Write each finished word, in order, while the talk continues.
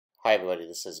Hi everybody,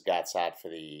 this is Saad for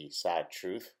the Sad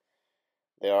Truth.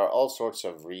 There are all sorts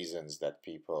of reasons that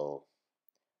people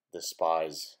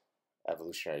despise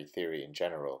evolutionary theory in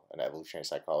general and evolutionary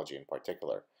psychology in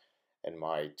particular. In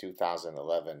my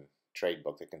 2011 trade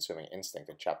book, The Consuming Instinct,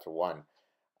 in chapter 1,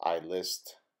 I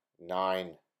list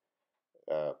 9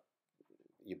 uh,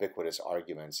 ubiquitous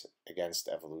arguments against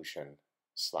evolution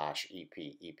slash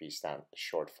EP. EP stands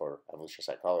short for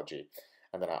evolutionary psychology,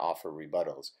 and then I offer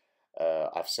rebuttals.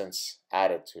 I've since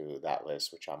added to that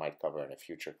list, which I might cover in a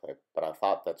future clip, but I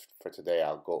thought that for today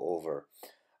I'll go over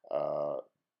uh,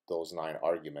 those 9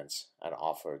 arguments and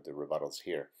offer the rebuttals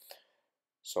here.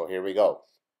 So here we go.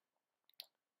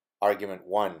 Argument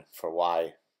 1 for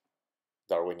why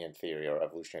Darwinian theory or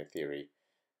evolutionary theory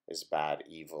is bad,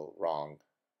 evil, wrong,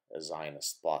 a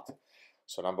Zionist plot.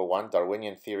 So number 1,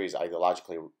 Darwinian theory is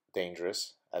ideologically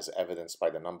dangerous, as evidenced by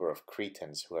the number of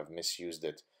cretins who have misused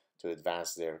it to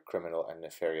advance their criminal and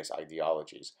nefarious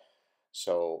ideologies.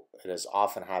 So it has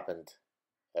often happened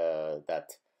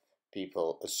that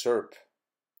people usurp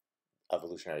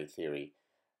evolutionary theory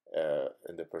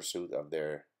in the pursuit of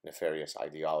their nefarious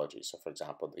ideology. So for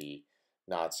example, the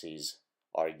Nazis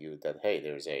argued that, hey,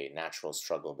 there's a natural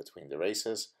struggle between the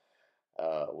races.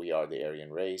 We are the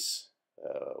Aryan race.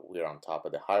 We're on top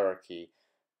of the hierarchy.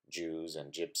 Jews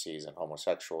and gypsies and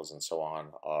homosexuals and so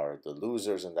on are the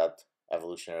losers in that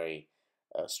evolutionary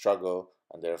struggle,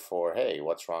 and therefore, hey,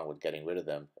 what's wrong with getting rid of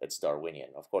them? It's Darwinian.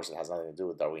 Of course, it has nothing to do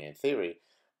with Darwinian theory,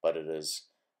 but it is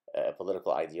a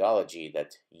political ideology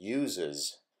that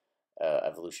uses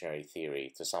evolutionary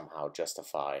theory to somehow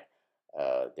justify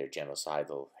their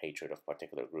genocidal hatred of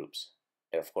particular groups.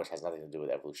 It, of course, has nothing to do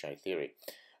with evolutionary theory.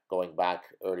 Going back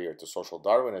earlier to social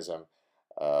Darwinism,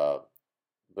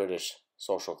 British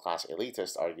social class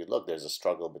elitists argued, look, there's a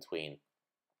struggle between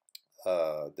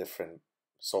different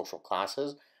social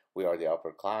classes. We are the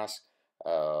upper class.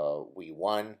 We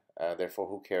won. Therefore,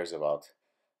 who cares about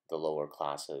the lower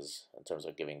classes in terms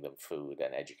of giving them food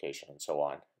and education and so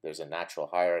on? There's a natural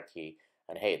hierarchy,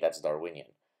 and hey, that's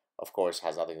Darwinian. Of course,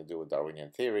 has nothing to do with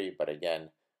Darwinian theory, but again,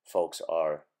 folks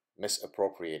are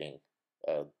misappropriating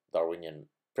Darwinian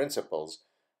principles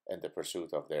in the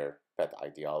pursuit of their pet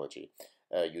ideology.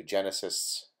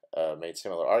 Eugenicists made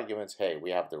similar arguments. Hey,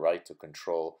 we have the right to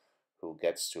control who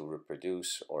gets to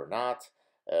reproduce or not.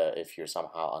 If you're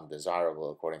somehow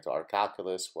undesirable according to our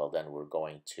calculus, well, then we're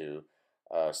going to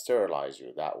sterilize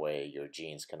you. That way your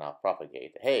genes cannot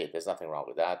propagate. Hey, there's nothing wrong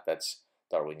with that. That's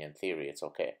Darwinian theory. It's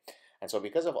okay. And so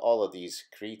because of all of these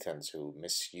cretins who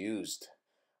misused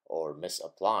or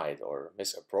misapplied or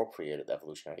misappropriated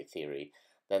evolutionary theory,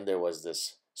 then there was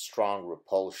this strong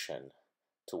repulsion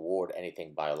toward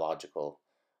anything biological,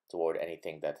 toward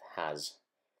anything that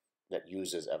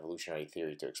uses evolutionary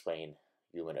theory to explain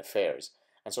human affairs.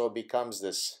 And so it becomes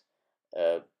this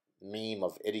meme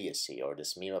of idiocy, or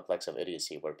this memeplex of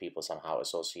idiocy, where people somehow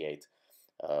associate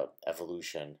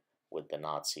evolution with the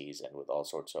Nazis and with all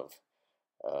sorts of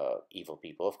evil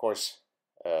people. Of course,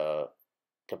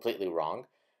 completely wrong.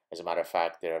 As a matter of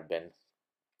fact,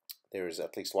 there's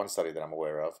at least one study that I'm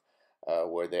aware of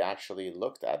where they actually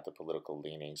looked at the political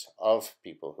leanings of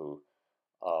people who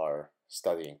are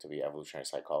studying to be evolutionary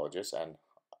psychologists, and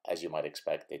as you might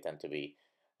expect, they tend to be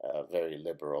very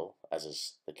liberal, as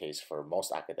is the case for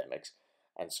most academics.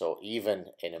 And so even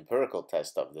an empirical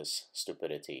test of this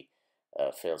stupidity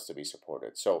fails to be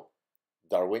supported. So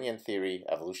Darwinian theory,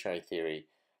 evolutionary theory,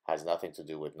 has nothing to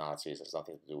do with Nazis, has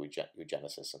nothing to do with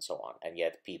eugenicists and so on. And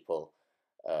yet people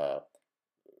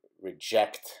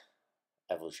reject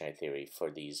evolutionary theory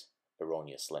for these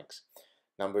erroneous links.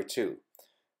 Number 2,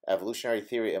 evolutionary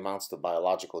theory amounts to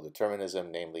biological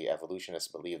determinism, namely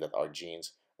evolutionists believe that our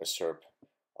genes usurp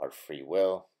our free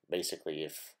will. Basically,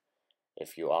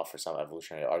 if you offer some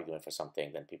evolutionary argument for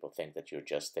something, then people think that you're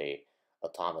just a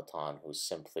automaton who's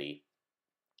simply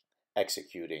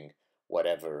executing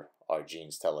whatever our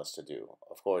genes tell us to do.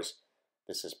 Of course,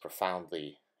 this is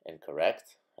profoundly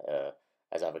incorrect.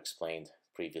 As I've explained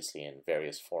previously in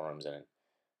various forums and in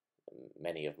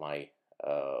many of my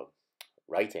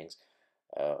writings,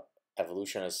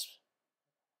 evolutionists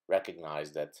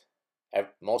recognize that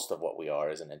most of what we are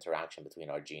is an interaction between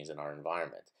our genes and our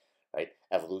environment, right?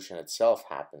 Evolution itself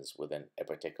happens within a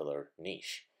particular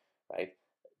niche, right?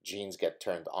 Genes get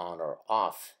turned on or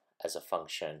off as a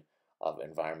function of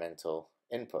environmental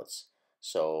inputs.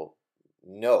 So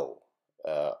no,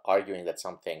 arguing that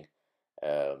something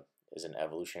is an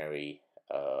evolutionary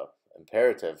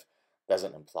imperative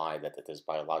doesn't imply that it is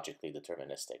biologically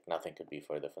deterministic. Nothing could be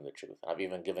further from the truth. I've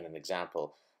even given an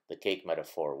example, the cake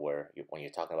metaphor, where when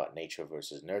you're talking about nature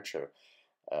versus nurture,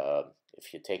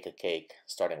 If you take a cake,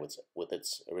 starting with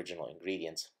its original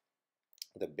ingredients,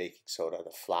 the baking soda,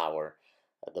 the flour,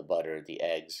 the butter, the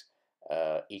eggs,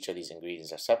 each of these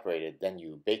ingredients are separated, then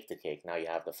you bake the cake. Now you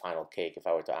have the final cake. If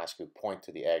I were to ask you point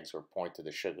to the eggs or point to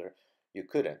the sugar, you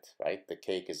couldn't, right? The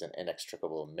cake is an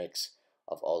inextricable mix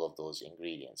of all of those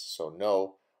ingredients. So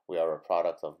no, we are a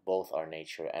product of both our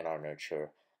nature and our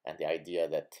nurture, and the idea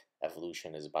that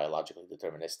evolution is biologically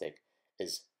deterministic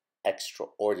is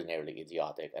extraordinarily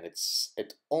idiotic, and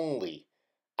it only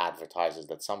advertises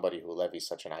that somebody who levies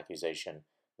such an accusation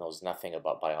knows nothing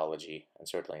about biology and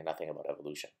certainly nothing about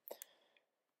evolution.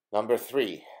 Number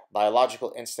 3,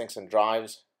 biological instincts and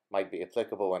drives might be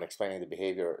applicable when explaining the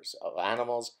behaviors of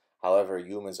animals. However,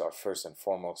 humans are first and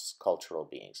foremost cultural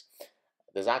beings.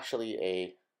 There's actually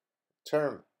a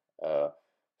term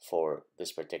for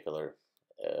this particular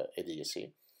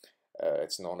idiocy.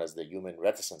 It's known as the human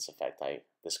reticence effect. I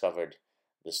discovered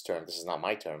this term. This is not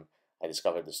my term. I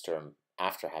discovered this term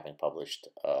after having published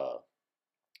The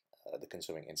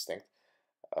Consuming Instinct.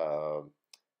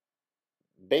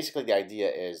 Basically, the idea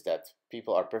is that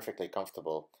people are perfectly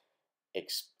comfortable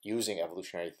using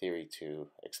evolutionary theory to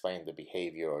explain the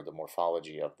behavior or the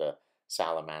morphology of the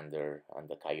salamander and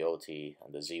the coyote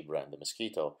and the zebra and the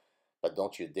mosquito, but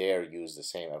don't you dare use the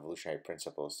same evolutionary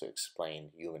principles to explain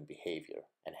human behavior,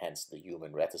 and hence the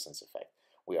human reticence effect.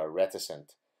 We are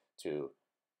reticent to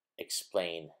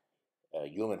explain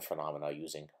human phenomena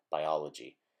using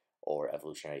biology or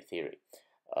evolutionary theory.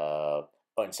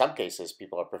 But in some cases,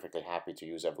 people are perfectly happy to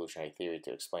use evolutionary theory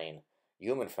to explain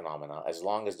human phenomena as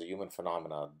long as the human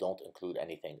phenomena don't include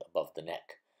anything above the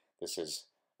neck. This is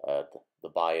the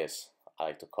bias I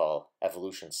like to call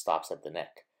evolution stops at the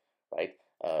neck, right?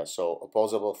 So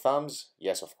opposable thumbs,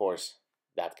 yes, of course,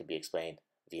 that could be explained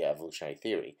via evolutionary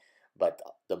theory. But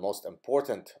the most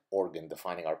important organ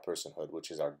defining our personhood, which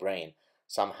is our brain,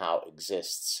 somehow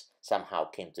exists, somehow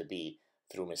came to be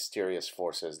through mysterious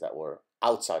forces that were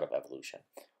outside of evolution.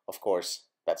 Of course,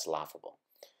 that's laughable.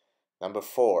 Number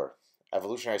 4,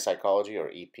 evolutionary psychology, or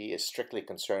EP, is strictly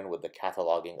concerned with the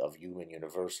cataloging of human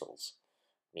universals,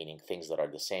 meaning things that are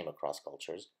the same across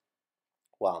cultures,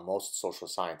 while most social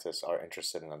scientists are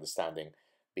interested in understanding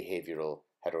behavioral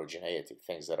heterogeneity,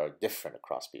 things that are different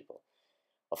across people.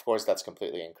 Of course, that's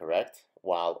completely incorrect.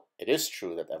 While it is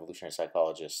true that evolutionary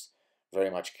psychologists very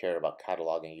much care about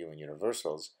cataloging human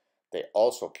universals, they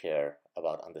also care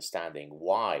about understanding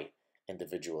why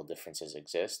individual differences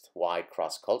exist, why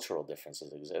cross-cultural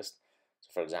differences exist. So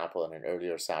for example, in an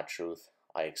earlier Sad Truth,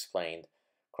 I explained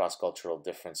cross-cultural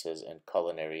differences in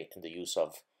the use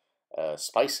of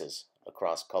spices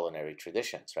across culinary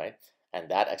traditions, right? And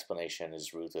that explanation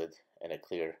is rooted in a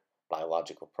clear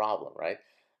biological problem, right?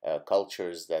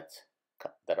 Cultures that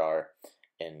are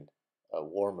in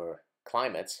warmer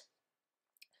climates,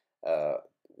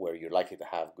 where you're likely to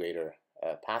have greater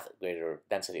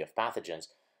density of pathogens,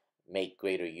 make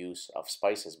greater use of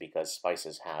spices because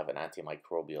spices have an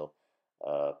antimicrobial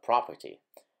property.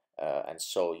 And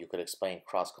so you could explain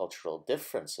cross-cultural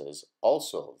differences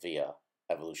also via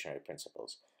evolutionary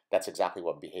principles. That's exactly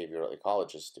what behavioral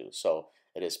ecologists do. So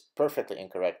it is perfectly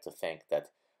incorrect to think that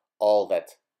all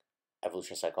that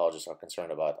evolutionary psychologists are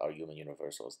concerned about are human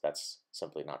universals. That's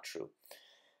simply not true.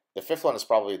 The 5th one is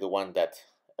probably the one that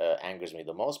angers me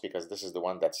the most, because this is the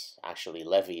one that's actually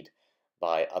levied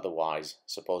by otherwise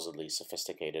supposedly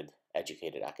sophisticated,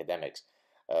 educated academics.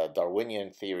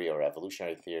 Darwinian theory or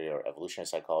evolutionary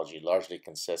psychology largely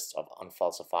consists of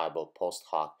unfalsifiable, post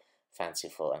hoc,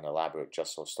 fanciful, and elaborate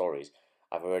just so stories.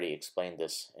 I've already explained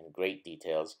this in great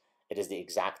details. It is the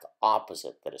exact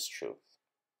opposite that is true.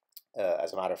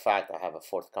 As a matter of fact, I have a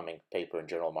forthcoming paper in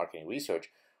Journal of Marketing Research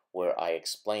where I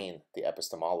explain the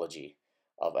epistemology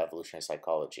of evolutionary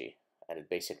psychology, and it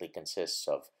basically consists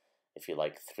of, if you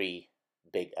like, 3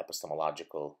 big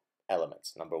epistemological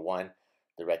elements. Number 1,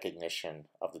 the recognition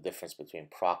of the difference between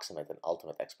proximate and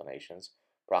ultimate explanations.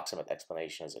 Proximate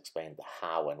explanations explain the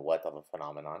how and what of a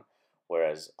phenomenon,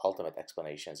 whereas ultimate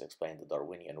explanations explain the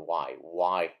Darwinian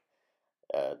why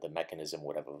the mechanism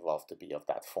would have evolved to be of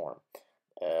that form.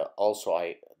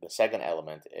 Also, the second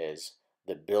element is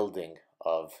the building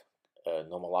of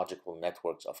nomological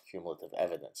networks of cumulative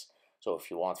evidence. So if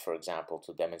you want, for example,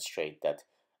 to demonstrate that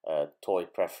toy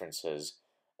preferences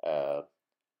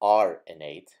are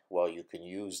innate, well, you can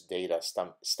use data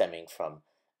stemming from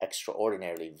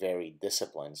extraordinarily varied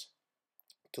disciplines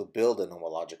to build a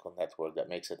nomological network that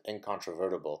makes it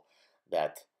incontrovertible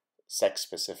that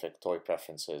sex-specific toy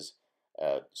preferences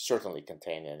certainly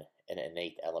contain an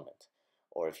innate element.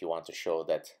 Or if you want to show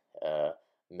that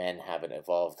men have an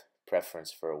evolved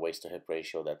preference for a waist-to-hip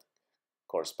ratio that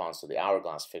corresponds to the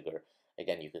hourglass figure,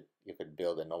 again, you could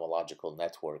build a nomological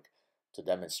network to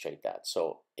demonstrate that.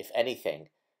 So if anything,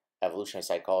 evolutionary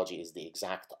psychology is the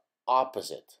exact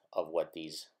opposite of what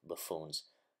these buffoons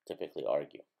typically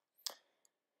argue.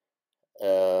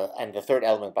 And the third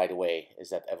element, by the way, is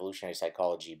that evolutionary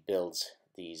psychology builds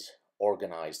these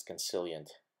organized,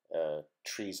 consilient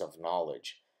trees of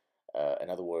knowledge. In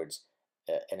other words,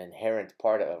 an inherent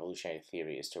part of evolutionary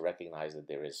theory is to recognize that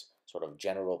there is sort of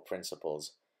general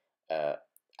principles uh,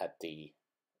 at the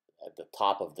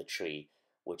top of the tree,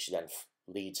 which then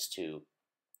leads to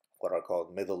what are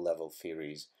called middle level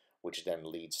theories, which then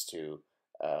leads to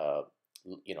uh,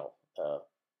 you know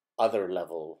other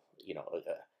level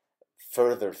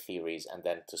further theories, and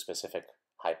then to specific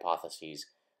hypotheses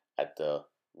at the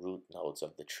root nodes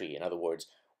of the tree. In other words,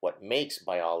 what makes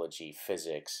biology,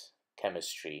 physics,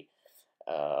 chemistry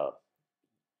uh,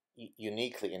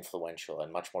 uniquely influential,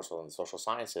 and much more so than the social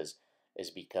sciences, is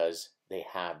because they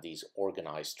have these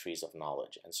organized trees of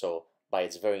knowledge. And so, by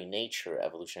its very nature,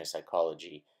 evolutionary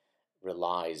psychology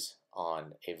relies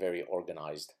on a very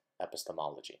organized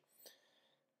epistemology.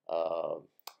 Uh,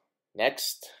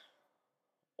 Next,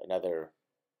 another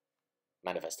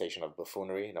manifestation of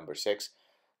buffoonery, number 6.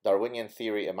 Darwinian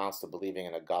theory amounts to believing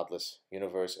in a godless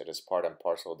universe. It is part and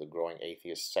parcel of the growing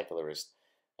atheist, secularist,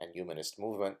 and humanist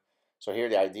movement. So here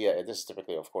the idea, this is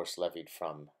typically, of course, levied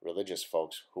from religious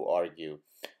folks who argue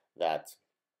that,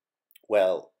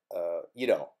 well,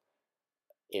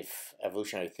 if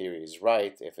evolutionary theory is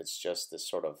right, if it's just this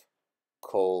sort of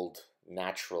cold,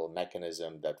 natural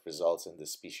mechanism that results in the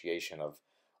speciation of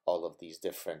all of these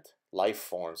different life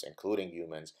forms, including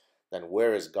humans, then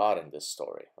where is God in this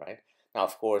story, right? Now,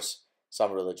 of course,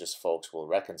 some religious folks will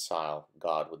reconcile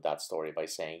God with that story by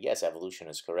saying, yes, evolution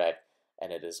is correct,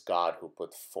 and it is God who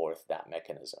put forth that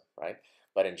mechanism, right?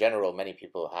 But in general, many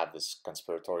people have this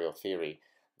conspiratorial theory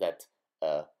that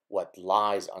what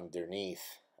lies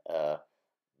underneath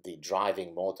the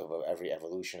driving motive of every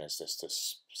evolutionist is to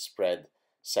spread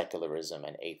secularism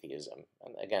and atheism.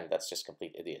 And again, that's just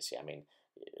complete idiocy. I mean,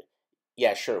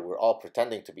 yeah, sure, we're all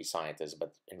pretending to be scientists,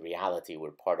 but in reality,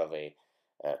 we're part of a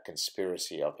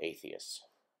conspiracy of atheists.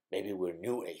 Maybe we're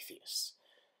new atheists.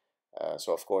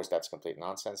 So, of course, that's complete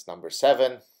nonsense. Number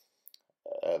 7,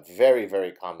 a very,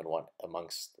 very common one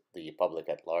amongst the public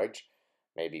at large,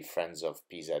 maybe friends of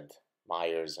P.Z.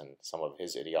 Myers and some of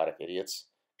his idiotic idiots.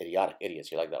 Idiotic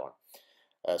idiots, you like that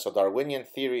one. So Darwinian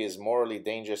theory is morally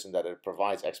dangerous in that it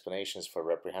provides explanations for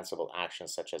reprehensible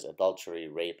actions such as adultery,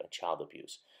 rape, and child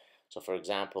abuse. So, for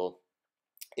example,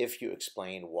 if you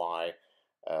explain why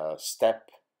step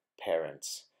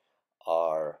parents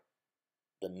are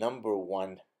the number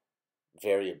one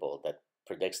variable that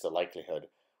predicts the likelihood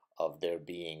of there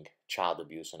being child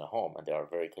abuse in a home, and there are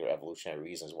very clear evolutionary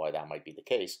reasons why that might be the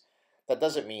case, that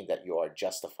doesn't mean that you are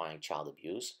justifying child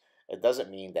abuse. It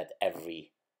doesn't mean that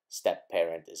every step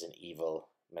parent is an evil,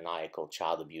 maniacal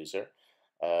child abuser.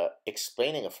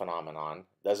 Explaining a phenomenon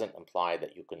doesn't imply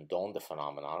that you condone the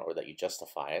phenomenon or that you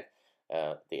justify it.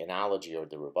 The analogy or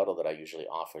the rebuttal that I usually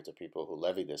offer to people who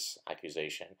levy this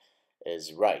accusation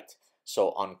is right.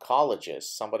 So,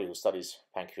 oncologist, somebody who studies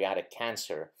pancreatic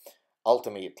cancer,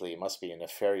 ultimately must be a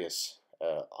nefarious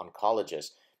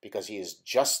oncologist because he is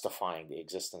justifying the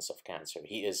existence of cancer.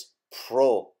 He is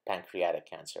pro pancreatic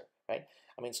cancer, right?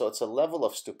 I mean, so it's a level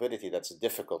of stupidity that's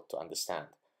difficult to understand.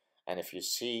 And if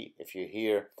you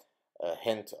hear a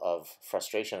hint of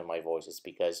frustration in my voice, it's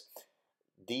because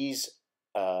these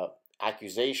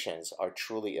accusations are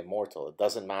truly immortal. It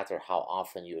doesn't matter how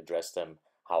often you address them,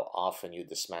 how often you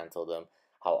dismantle them,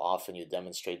 how often you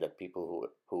demonstrate that people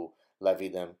who levy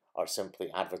them are simply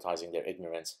advertising their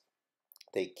ignorance.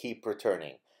 They keep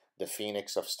returning. The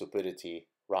phoenix of stupidity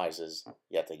rises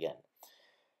yet again.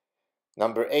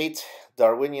 Number 8,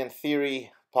 Darwinian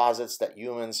theory posits that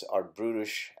humans are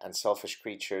brutish and selfish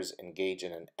creatures engaged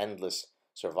in an endless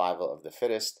survival of the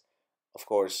fittest. Of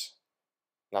course,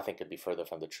 nothing could be further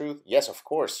from the truth. Yes, of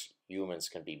course, humans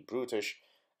can be brutish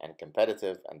and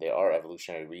competitive, and there are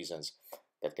evolutionary reasons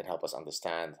that can help us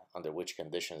understand under which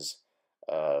conditions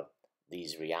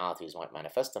these realities might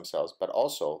manifest themselves. But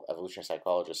also, evolutionary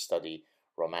psychologists study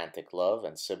romantic love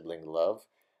and sibling love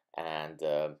and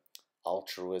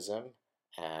altruism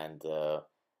and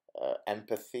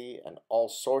empathy and all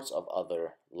sorts of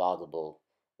other laudable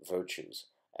virtues.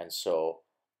 And so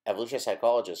evolutionary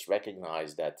psychologists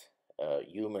recognize that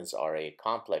humans are a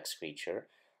complex creature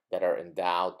that are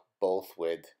endowed both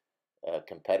with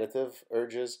competitive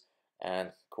urges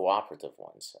and cooperative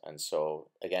ones. And so,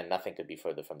 again, nothing could be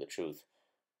further from the truth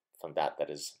from that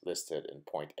is listed in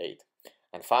point 8.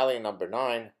 And finally, number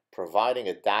 9, providing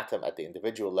a datum at the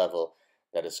individual level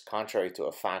that is contrary to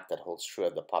a fact that holds true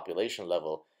at the population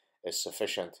level is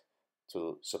sufficient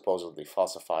to supposedly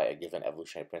falsify a given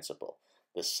evolutionary principle.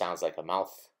 This sounds like a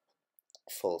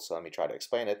mouthful, so let me try to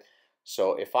explain it.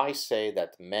 So if I say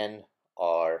that men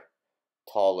are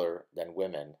taller than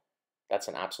women, that's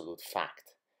an absolute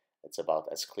fact. It's about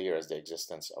as clear as the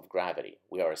existence of gravity.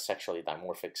 We are a sexually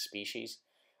dimorphic species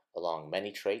along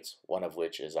many traits, one of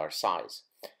which is our size.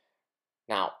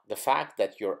 Now, the fact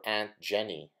that your Aunt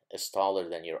Jenny is taller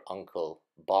than your Uncle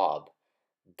Bob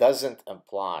doesn't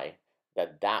imply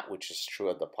that that which is true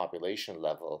at the population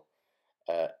level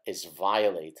is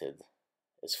violated,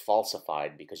 is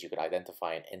falsified, because you could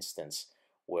identify an instance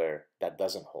where that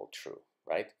doesn't hold true,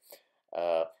 right?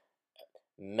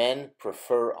 Men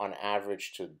prefer on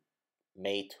average to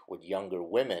mate with younger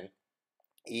women,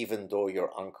 even though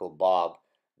your Uncle Bob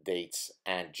dates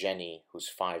Aunt Jenny, who's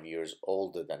 5 years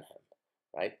older than him,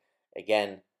 right?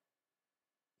 Again,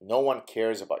 no one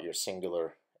cares about your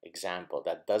singular example.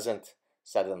 That doesn't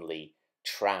suddenly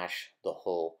trash the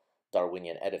whole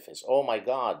Darwinian edifice. Oh my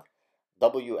God,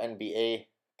 WNBA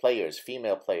players,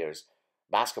 female players,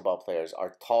 basketball players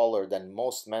are taller than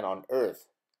most men on Earth.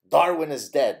 Darwin is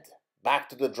dead. Back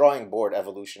to the drawing board,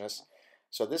 evolutionists.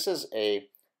 So this is a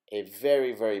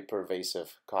very, very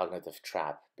pervasive cognitive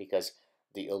trap, because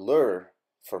the allure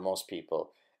for most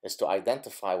people is to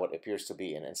identify what appears to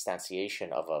be an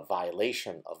instantiation of a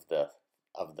violation of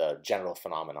the general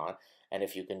phenomenon. And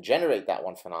if you can generate that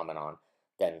one phenomenon,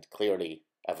 then clearly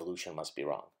evolution must be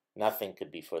wrong. Nothing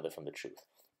could be further from the truth.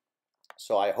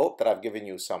 So I hope that I've given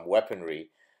you some weaponry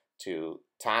to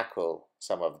tackle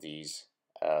some of these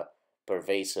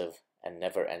pervasive and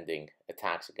never-ending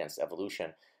attacks against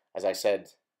evolution. As I said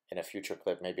in a future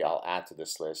clip, maybe I'll add to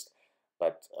this list,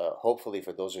 but hopefully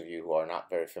for those of you who are not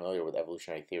very familiar with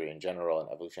evolutionary theory in general and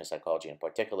evolutionary psychology in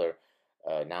particular,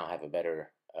 now have a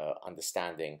better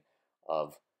understanding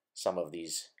of some of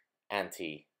these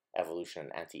anti-evolution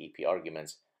and anti-EP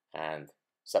arguments, and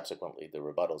subsequently the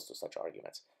rebuttals to such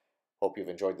arguments. Hope you've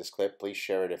enjoyed this clip. Please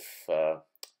share it if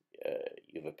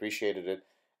you've appreciated it.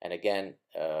 And again,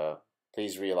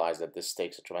 please realize that this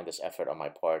takes a tremendous effort on my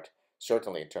part,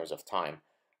 certainly in terms of time,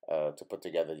 to put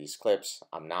together these clips.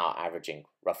 I'm now averaging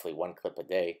roughly 1 clip a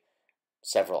day.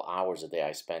 Several hours a day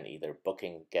I spend either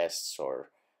booking guests or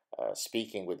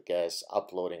speaking with guests,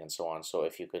 uploading, and so on. So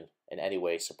if you could in any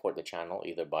way support the channel,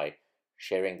 either by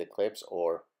sharing the clips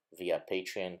or via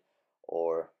Patreon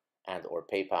or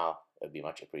PayPal, it would be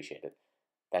much appreciated.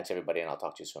 Thanks everybody, and I'll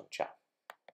talk to you soon. Ciao.